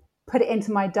put it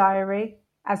into my diary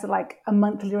as like a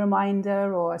monthly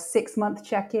reminder or a 6-month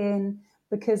check-in,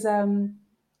 because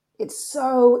it's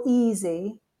so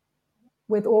easy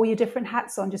with all your different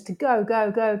hats on just to go.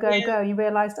 And you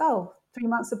realize, 3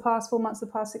 months have passed, 4 months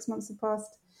have passed, 6 months have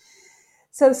passed.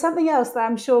 So something else that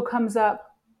I'm sure comes up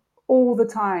all the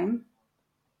time,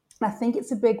 and I think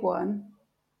it's a big one,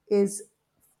 is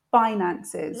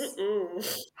finances.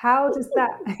 How does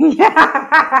that...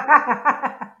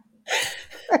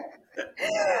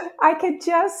 I could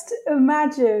just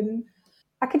imagine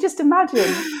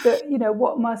that,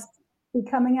 what must be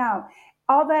coming out.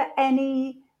 Are there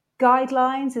any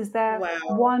guidelines? Is there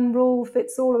one rule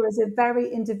fits all, or is it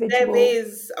very individual? There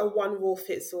is a one rule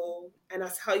fits all, and I'll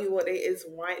tell you what it is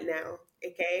right now.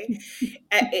 Okay,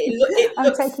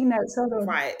 I'm taking notes. Hold on.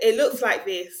 Right, it looks like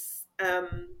this.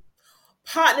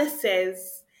 Partner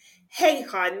says, "Hey,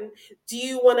 hun, do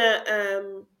you want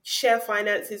to share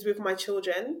finances with my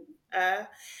children?"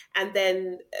 And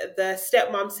then the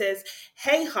stepmom says,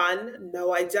 "Hey, hun,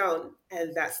 no, I don't,"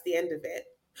 and that's the end of it.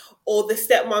 Or the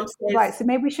stepmom says, right, so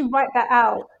maybe we should write that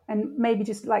out And maybe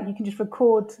just like you can just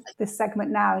record this segment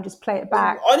now and just play it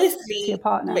back honestly, to your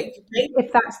partner, maybe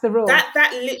if that's the rule.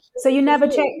 that literally. So you never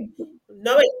check.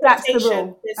 No expectation. That's the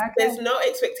rule. There's no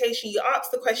expectation. You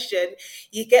ask the question,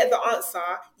 you get the answer.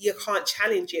 You can't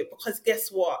challenge it, because guess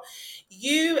what?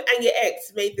 You and your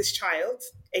ex made this child,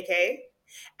 okay?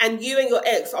 And you and your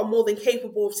ex are more than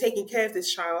capable of taking care of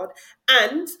this child.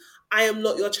 And I am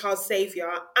not your child's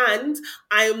savior. And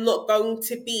I am not going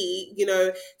to be,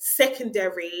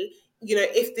 secondary,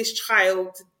 if this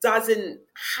child doesn't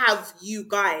have you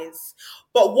guys.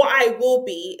 But what I will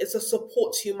be is a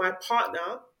support to my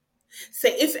partner. So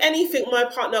if anything my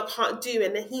partner can't do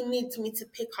and then he needs me to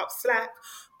pick up slack,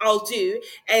 I'll do.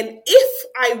 And if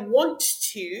I want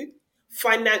to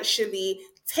financially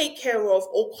take care of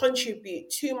or contribute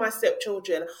to my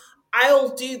stepchildren,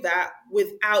 I'll do that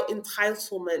without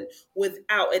entitlement,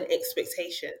 without an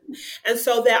expectation. And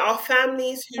so there are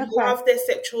families who love their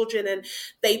stepchildren and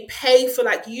they pay for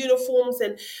like uniforms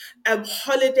and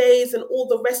holidays and all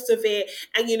the rest of it.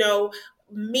 And,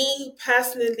 me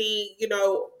personally,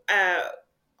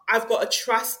 I've got a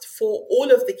trust for all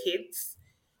of the kids,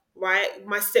 right?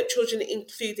 My stepchildren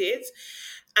included.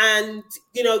 And,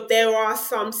 there are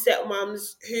some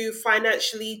stepmoms who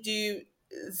financially do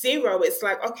zero. It's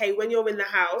like, okay, when you're in the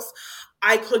house,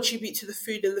 I contribute to the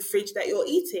food in the fridge that you're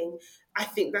eating. I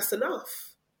think that's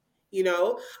enough.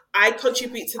 I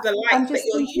contribute to the light that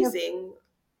you're using.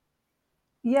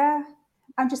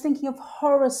 I'm just thinking of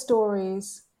horror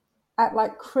stories at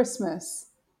like Christmas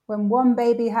when one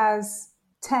baby has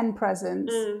 10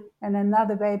 presents and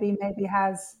another baby maybe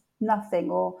has nothing,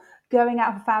 or going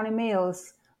out for family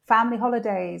meals, family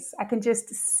holidays. I can just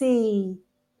see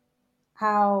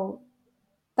how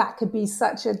that could be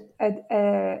such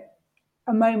a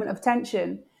moment of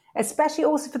tension, especially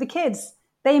also for the kids.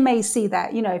 They may see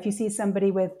that, if you see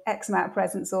somebody with X amount of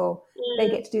presents, or they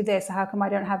get to do this, how come I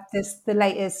don't have the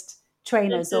latest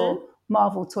trainers or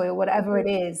Marvel toy or whatever it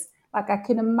is. Like, I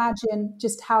can imagine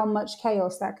just how much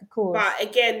chaos that could cause. But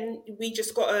again, we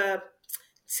just got to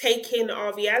take in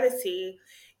our reality.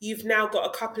 You've now got a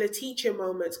couple of teacher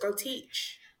moments. Go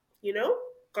teach,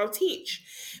 go teach.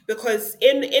 Because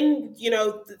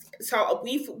so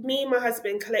me and my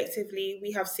husband collectively,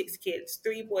 we have 6 kids,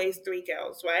 3 boys, 3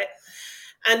 girls, right?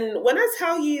 And when I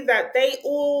tell you that they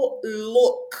all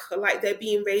look like they're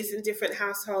being raised in different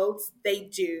households, they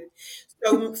do.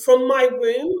 So from my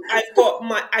room, I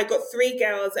got 3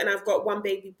 girls and I've got 1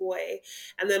 baby boy.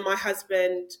 And then my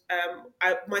husband,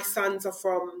 my sons are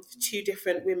from 2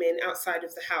 different women outside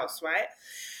of the house, right?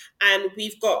 And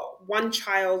we've got one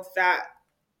child that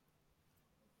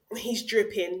he's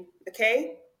dripping,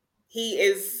 okay? He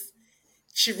is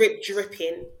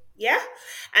dripping. Yeah.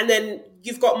 And then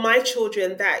you've got my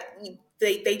children that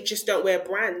they just don't wear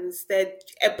brands. They're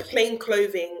plain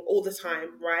clothing all the time,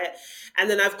 right? And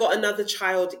then I've got another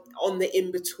child on the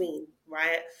in-between,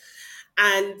 right?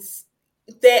 And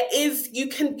there is, you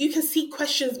can see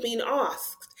questions being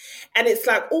asked. And it's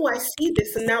like, oh, I see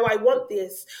this and now I want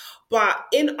this. But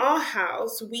in our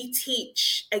house, we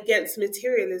teach against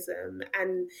materialism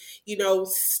and,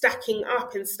 stacking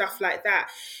up and stuff like that.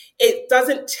 It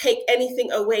doesn't take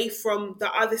anything away from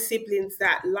the other siblings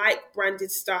that like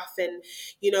branded stuff and,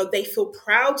 they feel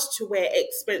proud to wear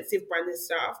expensive branded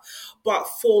stuff. But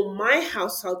for my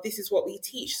household, this is what we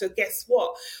teach. So guess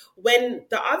what? When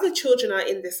the other children are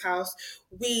in this house,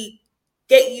 we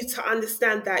get you to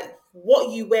understand that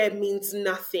what you wear means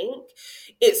nothing.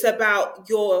 It's about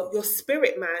your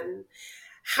spirit man.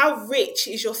 How rich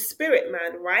is your spirit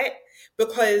man, right?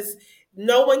 Because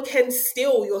no one can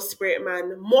steal your spirit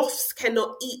man. Moths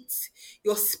cannot eat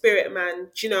your spirit man.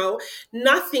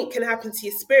 Nothing can happen to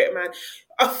your spirit man.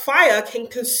 A fire can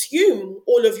consume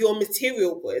all of your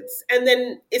material goods and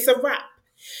then it's a wrap.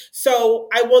 So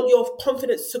I want your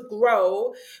confidence to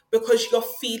grow because you're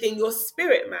feeding your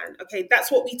spirit man. Okay,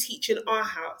 that's what we teach in our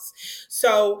house.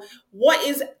 So what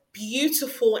is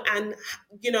beautiful and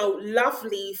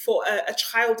lovely for a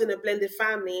child in a blended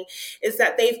family is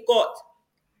that they've got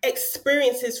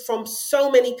experiences from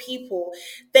so many people.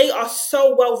 They are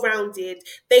so well-rounded.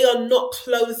 They are not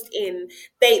closed in.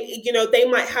 They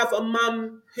might have a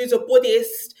mum who's a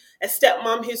Buddhist, a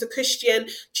stepmom who's a Christian.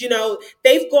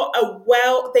 They've got a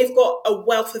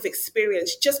wealth of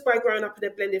experience just by growing up in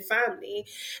a blended family.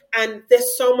 And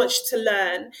there's so much to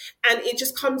learn. And it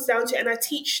just comes down to, and I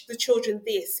teach the children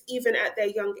this, even at their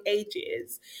young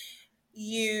ages,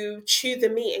 you chew the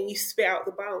meat and you spit out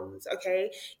the bones,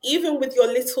 okay? Even with your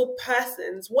little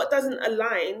persons, what doesn't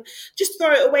align, just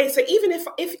throw it away. So even if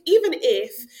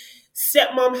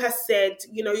Stepmom has said,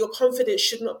 your confidence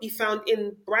should not be found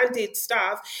in branded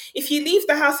stuff. If you leave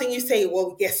the house and you say,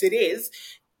 well, yes, it is,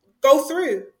 go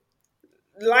through.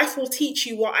 Life will teach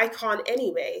you what I can't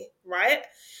anyway, right?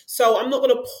 So I'm not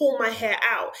going to pull my hair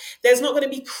out. There's not going to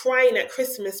be crying at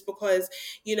Christmas because,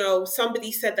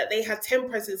 somebody said that they had 10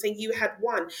 presents and you had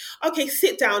one. Okay,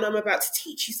 sit down. I'm about to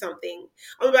teach you something.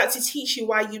 I'm about to teach you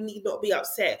why you need not be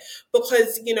upset.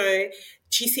 Because, do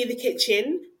you see the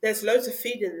kitchen? There's loads of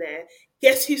food in there.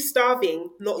 Guess who's starving?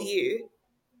 Not you.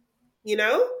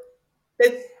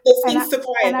 There's things to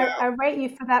cry about. I rate you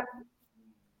for that.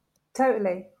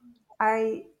 Totally.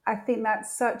 I think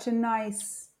that's such a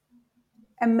nice,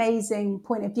 amazing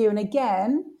point of view. And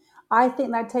again, I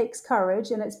think that takes courage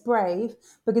and it's brave,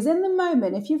 because in the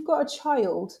moment, if you've got a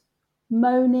child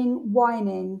moaning,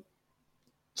 whining,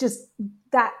 just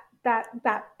that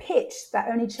pitch that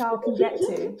only child can get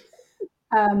to,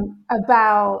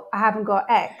 about I haven't got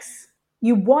X,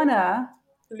 you wanna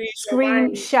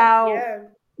scream, shout,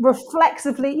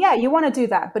 reflexively, you want to do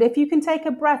that. But if you can take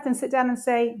a breath and sit down and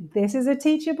say, this is a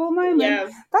teachable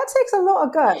moment, that takes a lot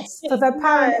of guts for the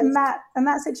parent in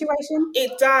that situation.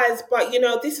 It does. But,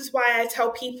 this is why I tell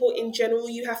people in general,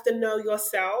 you have to know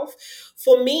yourself.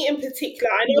 For me in particular,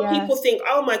 I know people think,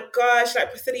 oh my gosh, like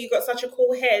Priscilla, you got such a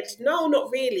cool head. No, not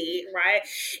really, right?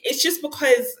 It's just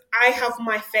because I have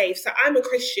my faith. So I'm a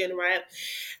Christian, right?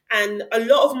 And a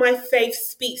lot of my faith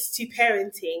speaks to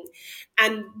parenting.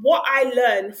 And what I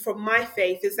learned from my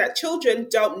faith is that children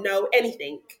don't know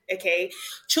anything, okay?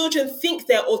 Children think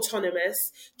they're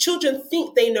autonomous. Children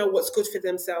think they know what's good for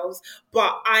themselves,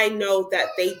 but I know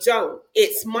that they don't.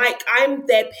 I'm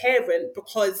their parent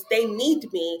because they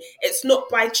need me. It's not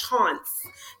by chance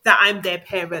that I'm their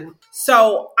parent.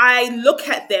 So I look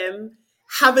at them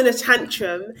having a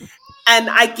tantrum and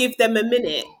I give them a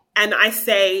minute and I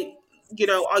say,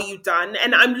 are you done?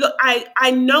 And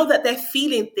I know that they're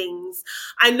feeling things.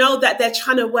 I know that they're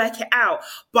trying to work it out,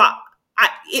 but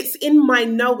it's in my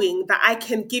knowing that I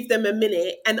can give them a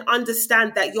minute and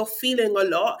understand that you're feeling a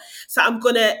lot. So I'm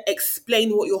going to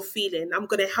explain what you're feeling. I'm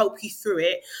going to help you through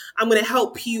it. I'm going to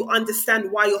help you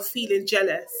understand why you're feeling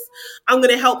jealous. I'm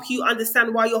going to help you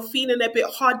understand why you're feeling a bit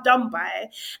hard done by.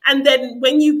 And then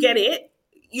when you get it,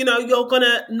 you're going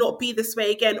to not be this way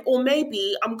again. Or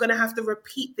maybe I'm going to have to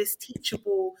repeat this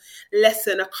teachable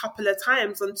lesson a couple of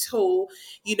times until,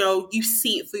 you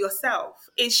see it for yourself.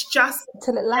 It's just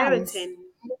until it lands. Parenting.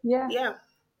 Yeah.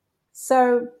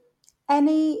 So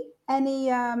any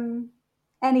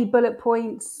bullet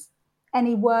points,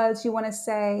 any words you want to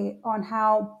say on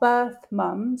how birth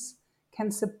mums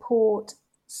can support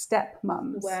step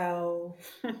mums? Well...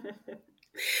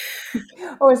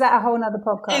 Or is that a whole nother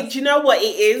podcast? Do you know what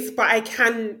it is? But I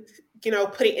can,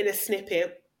 put it in a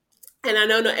snippet. And I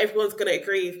know not everyone's going to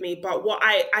agree with me, but what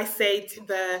I say to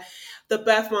the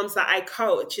birth moms that I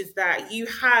coach is that you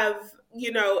have,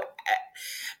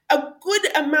 a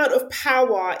good amount of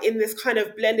power in this kind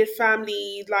of blended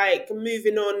family, like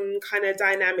moving on kind of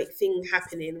dynamic thing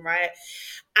happening, right?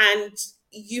 And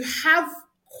you have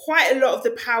quite a lot of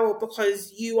the power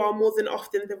because you are more than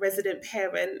often the resident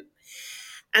parent.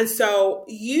 And so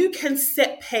you can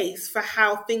set pace for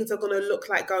how things are going to look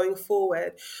like going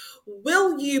forward.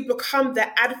 Will you become the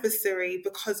adversary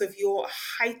because of your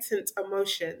heightened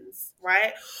emotions,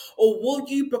 right? Or will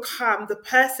you become the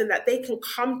person that they can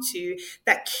come to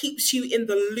that keeps you in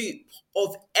the loop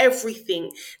of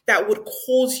everything that would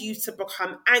cause you to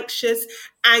become anxious,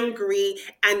 angry,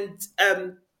 and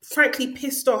frankly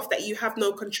pissed off that you have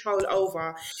no control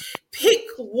over? Pick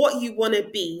what you want to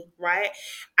be, right?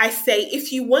 I say,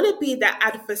 if you want to be that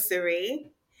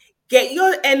adversary, get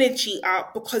your energy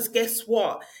up, because guess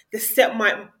what? The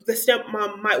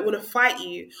stepmom might want to fight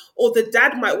you, or the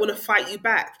dad might want to fight you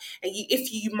back. And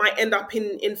you might end up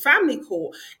in family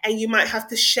court, and you might have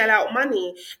to shell out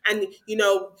money, and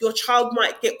your child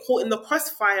might get caught in the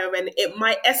crossfire, and it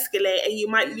might escalate, and you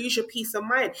might lose your peace of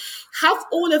mind. Have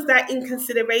all of that in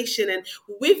consideration, and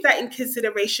with that in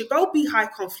consideration, go be high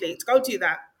conflict. Go do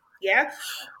that. Yeah.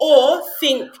 Or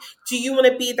think, do you want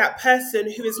to be that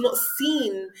person who is not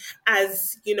seen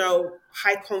as,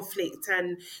 high conflict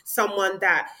and someone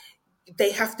that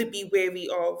they have to be wary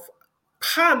of?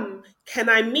 Can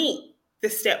I meet the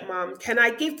stepmom? Can I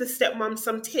give the stepmom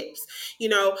some tips?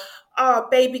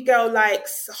 Baby girl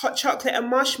likes hot chocolate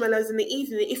and marshmallows in the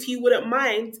evening. If you wouldn't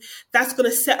mind, that's going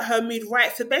to set her mood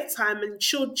right for bedtime, and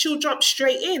she'll jump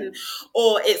straight in.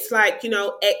 Or it's like,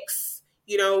 X,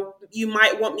 you know, you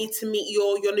might want me to meet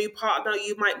your new partner,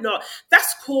 you might not.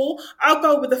 That's cool. I'll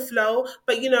go with the flow.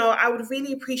 But, you know, I would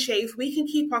really appreciate if we can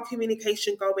keep our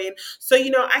communication going. So,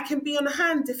 you know, I can be on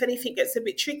hand if anything gets a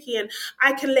bit tricky, and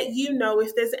I can let you know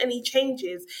if there's any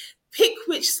changes. Pick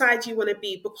which side you want to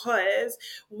be, because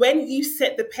when you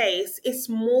set the pace, it's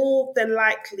more than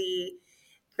likely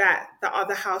that the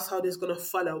other household is going to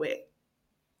follow it.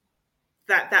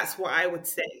 That's what I would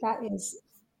say.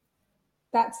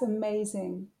 That's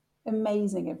amazing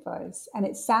advice, and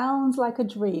it sounds like a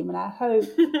dream, and I hope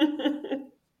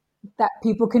that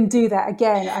people can do that.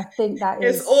 Again, I think that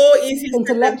is, it's all easy,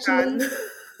 intellectually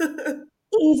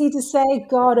easy to say.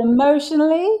 God,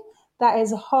 emotionally that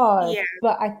is hard,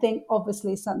 but I think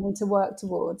obviously something to work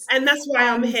towards, and that's why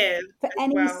I'm here for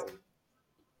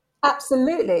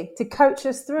absolutely, to coach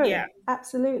us through.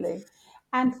 Absolutely.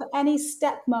 And for any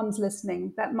stepmoms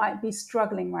listening that might be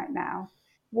struggling right now,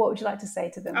 what would you like to say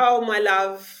to them? Oh, my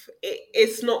love,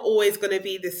 it's not always going to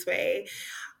be this way.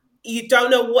 You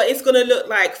don't know what it's going to look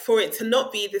like for it to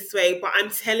not be this way, but I'm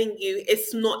telling you,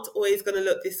 it's not always going to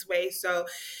look this way. So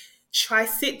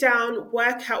sit down,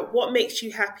 work out what makes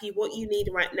you happy, what you need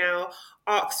right now,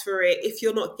 ask for it. If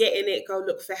you're not getting it, go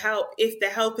look for help. If the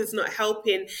help is not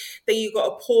helping, then you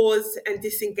got to pause and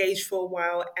disengage for a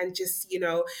while and just, you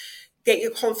know, get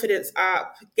your confidence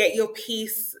up, get your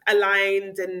peace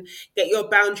aligned, and get your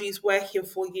boundaries working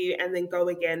for you, and then go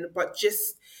again. But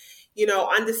just, you know,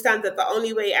 understand that the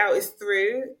only way out is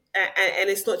through, and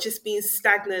it's not just being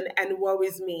stagnant and woe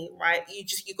is me, right? You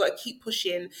got to keep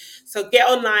pushing. So get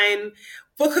online,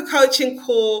 book a coaching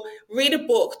call, read a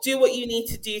book, do what you need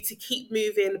to do to keep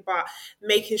moving, but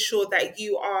making sure that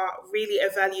you are really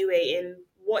evaluating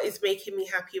what is making me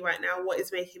happy right now, what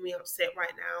is making me upset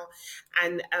right now,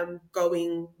 and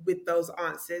going with those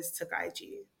answers to guide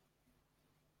you.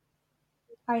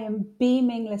 I am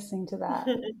beaming listening to that.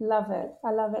 Love it.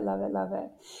 I love it, love it, love it.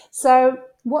 So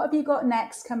what have you got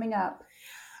next coming up?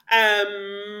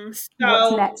 What's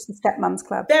next for Stepmoms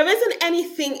Club? There isn't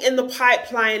anything in the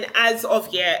pipeline as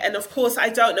of yet. And of course, I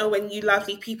don't know when you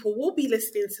lovely people will be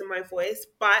listening to my voice,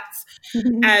 but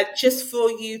just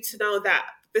for you to know that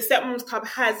the Stepmoms Club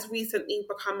has recently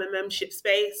become a membership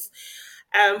space.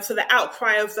 For the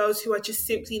outcry of those who are just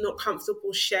simply not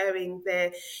comfortable sharing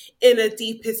their inner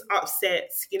deepest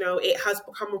upsets, you know, it has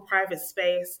become a private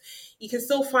space. You can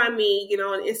still find me, you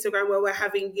know, on Instagram where we're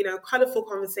having, you know, colorful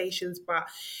conversations. But,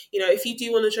 you know, if you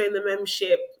do want to join the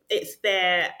membership, it's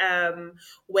there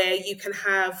where you can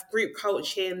have group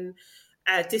coaching,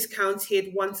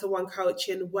 discounted one-to-one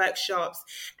coaching, workshops,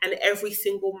 and every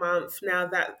single month now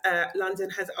that London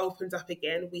has opened up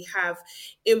again, we have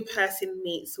in-person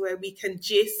meets where we can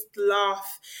just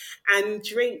laugh and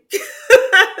drink.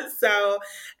 So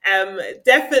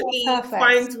definitely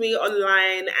find me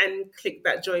online and click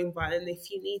that join button if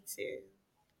you need to.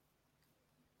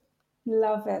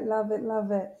 Love it, love it,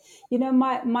 love it. You know,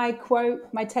 my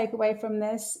quote, my takeaway from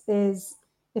this is,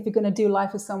 if you're going to do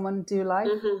life with someone, do life.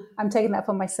 Mm-hmm. I'm taking that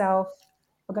for myself.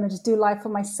 I'm going to just do life for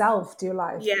myself, do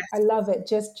life. Yes. I love it.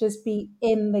 Just be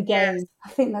in the game. Yes. I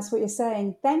think that's what you're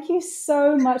saying. Thank you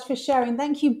so much for sharing.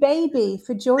 Thank you, baby,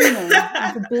 for joining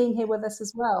and for being here with us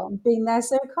as well and being there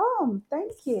so calm.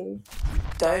 Thank you.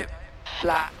 Dope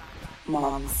Black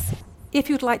Mums. If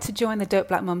you'd like to join the Dope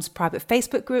Black Mums private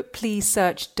Facebook group, please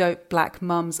search Dope Black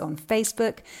Mums on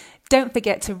Facebook. Don't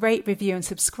forget to rate, review, and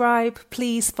subscribe.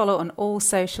 Please follow on all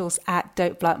socials at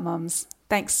Dope Black Mums.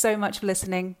 Thanks so much for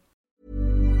listening.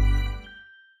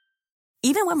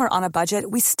 Even when we're on a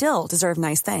budget, we still deserve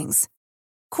nice things.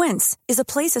 Quince is a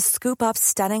place to scoop up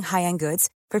stunning high-end goods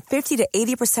for 50 to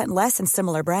 80% less than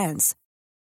similar brands.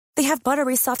 They have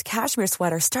buttery soft cashmere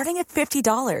sweaters starting at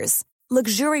 $50,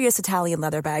 luxurious Italian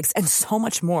leather bags, and so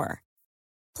much more.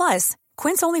 Plus,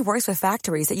 Quince only works with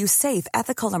factories that use safe,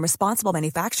 ethical, and responsible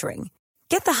manufacturing.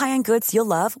 Get the high-end goods you'll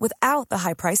love without the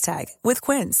high price tag with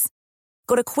Quince.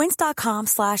 Go to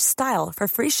quince.com/style for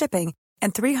free shipping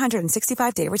and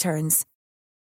 365-day returns.